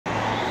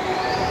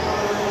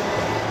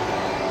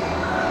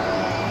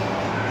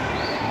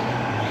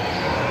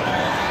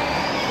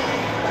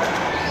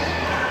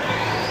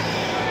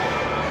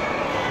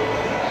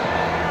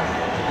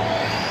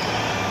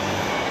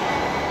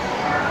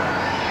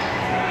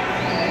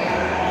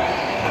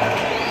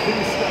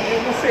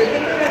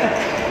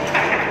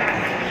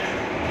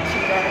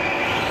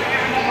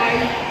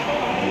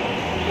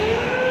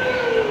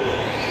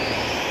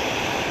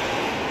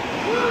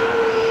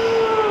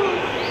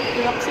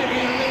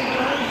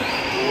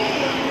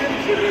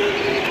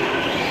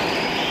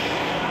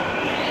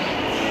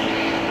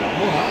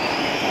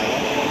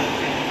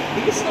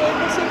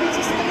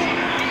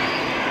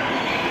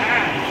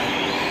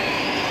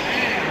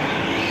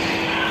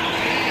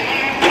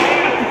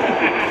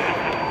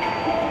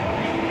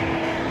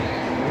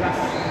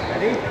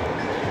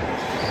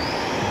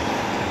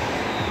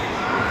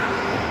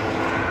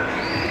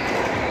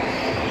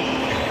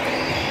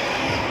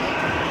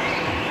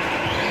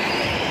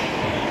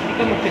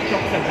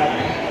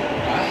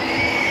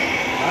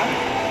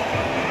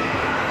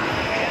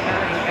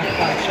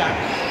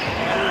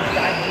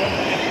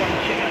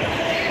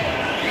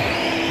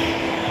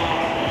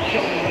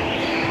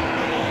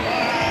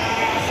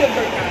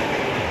Silvercan.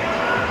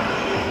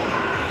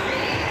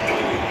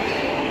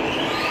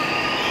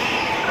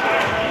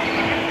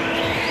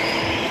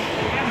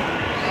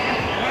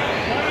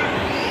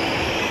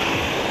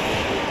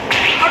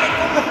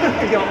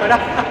 Ayaw ka na.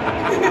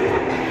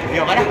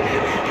 Ayaw ka na.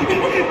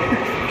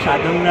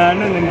 Masyadong na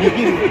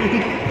nanggigil.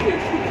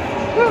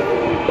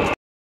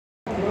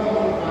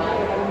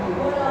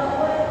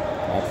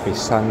 Happy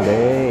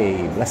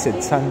Sunday,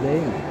 blessed Sunday.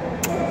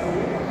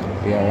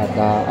 We are at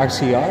the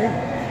RCR.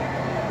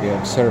 We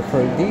have Sir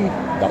Ferdy,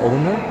 the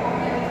owner,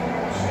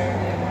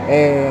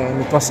 and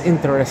it was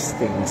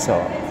interesting. So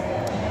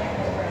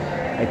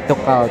I took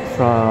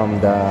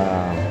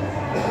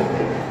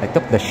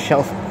the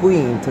shelf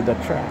queen to the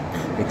track.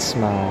 It's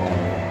my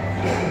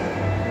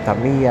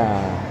Tamiya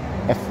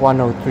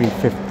F103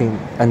 15th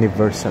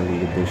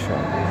anniversary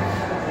edition,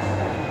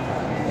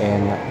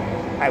 and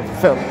I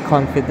felt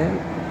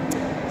confident,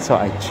 so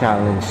I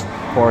challenged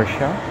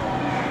Porsha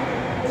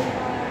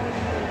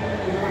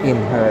in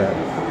her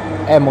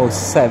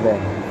M07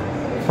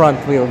 front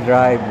wheel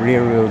drive,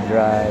 rear wheel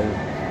drive,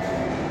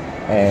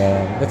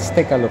 and let's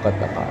take a look at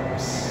the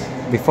cars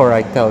before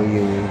I tell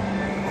you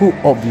who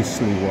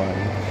obviously won.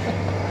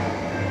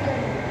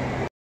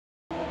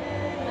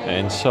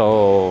 And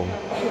so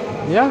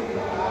yeah,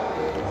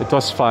 it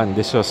was fun.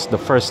 This was the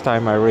first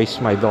time I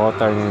raced my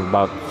daughter in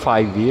about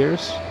 5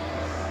 years,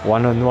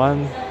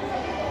 one-on-one.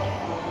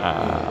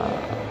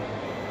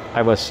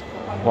 I was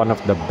one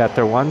of the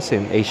better ones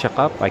in Asia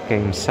Cup. I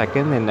came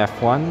second in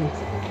F1.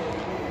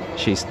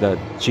 She's the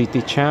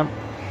GT champ,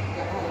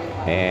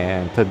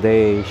 and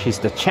today she's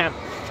the champ.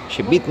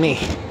 She beat me.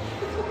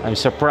 I'm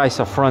surprised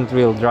a front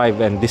wheel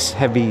drive and this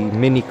heavy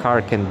mini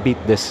car can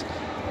beat this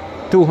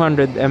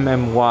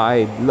 200mm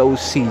wide low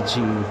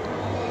CG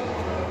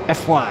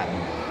F1.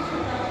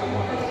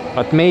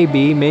 But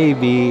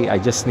maybe I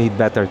just need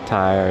better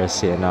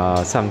tires, you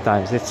know.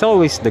 Sometimes it's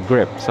always the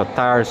grip. So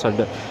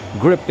the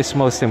grip is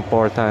most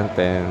important,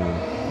 and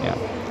yeah.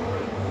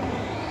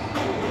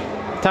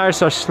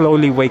 Tires are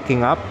slowly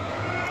waking up.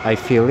 I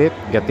feel it,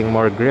 getting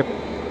more grip,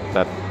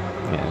 but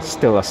yeah,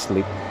 still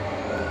asleep.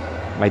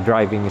 My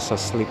driving is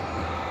asleep.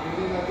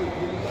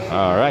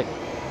 All right.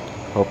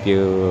 Hope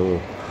you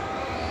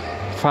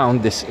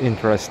found this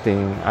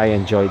interesting. I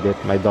enjoyed it.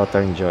 My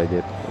daughter enjoyed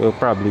it. We'll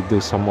probably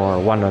do some more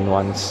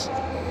one-on-ones.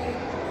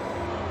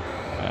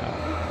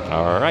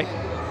 All right.